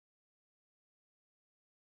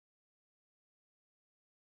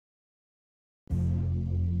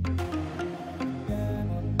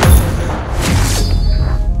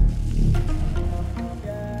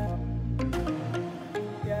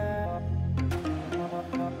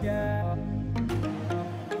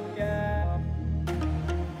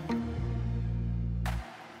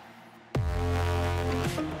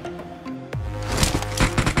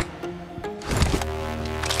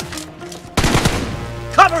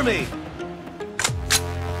Cover me!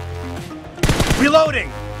 Reloading!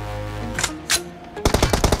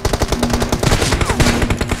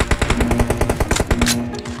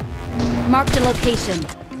 Marked a location.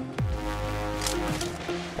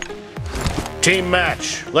 Team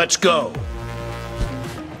match, let's go!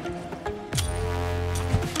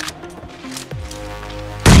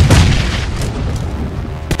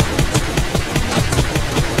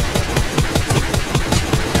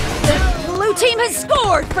 The blue team has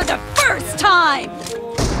scored for the first time!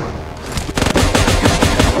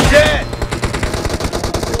 Dead!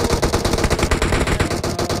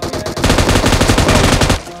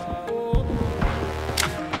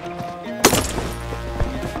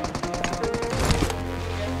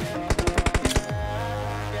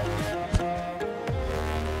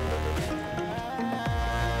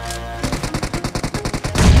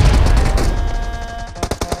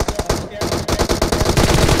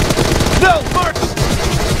 No mercy!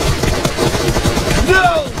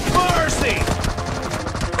 No mercy!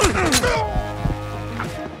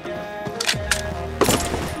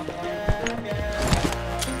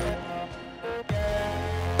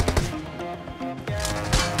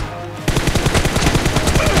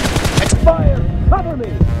 Fire! Cover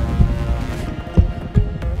me!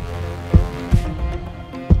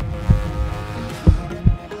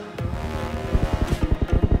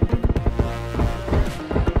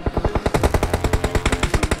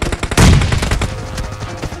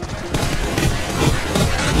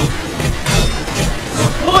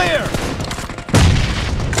 Clear!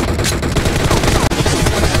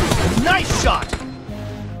 Nice shot!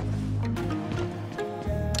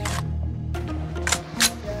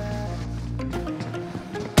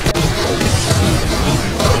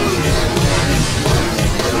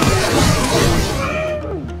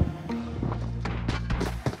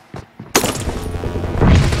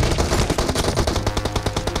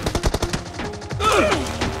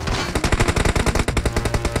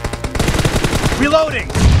 Reloading!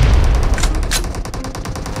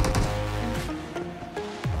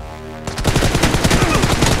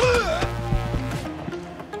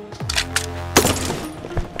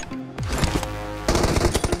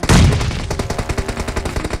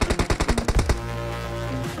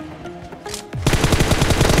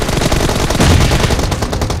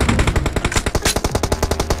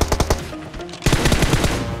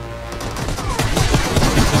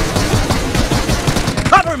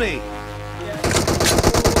 Cover me!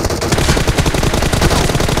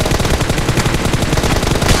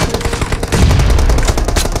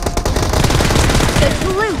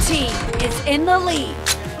 Blue team is in the lead.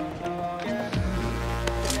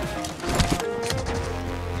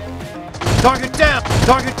 Target down!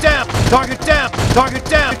 Target down! Target down! Target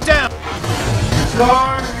down! Down!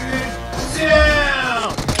 Target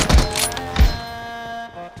down!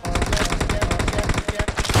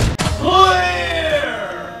 Clear!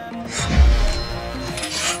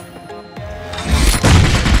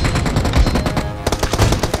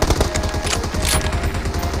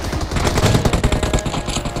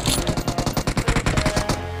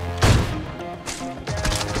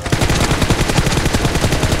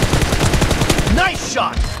 Nice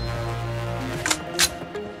shot!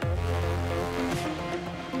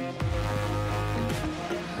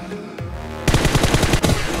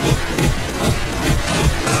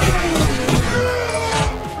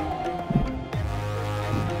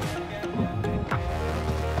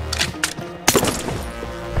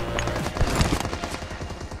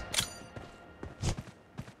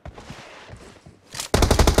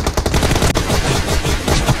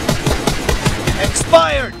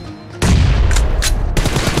 Expired!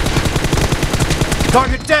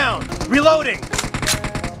 Target down! Reloading!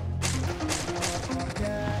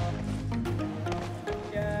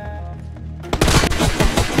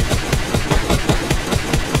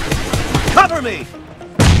 Cover me!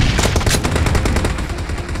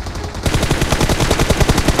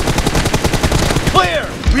 Clear!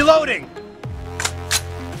 Reloading!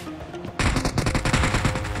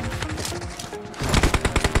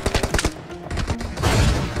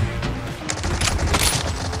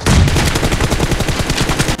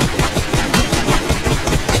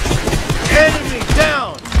 Enemy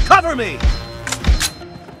down! Cover me!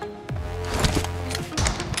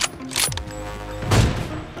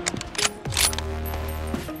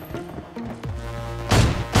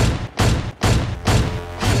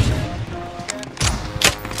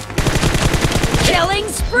 Killing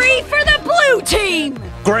spree for the blue team!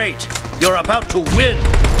 Great! You're about to win!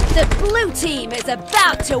 The blue team is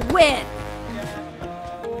about to win!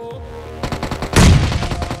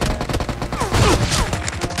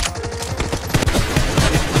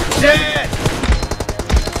 Dead!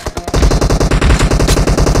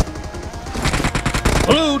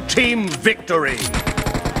 Team victory!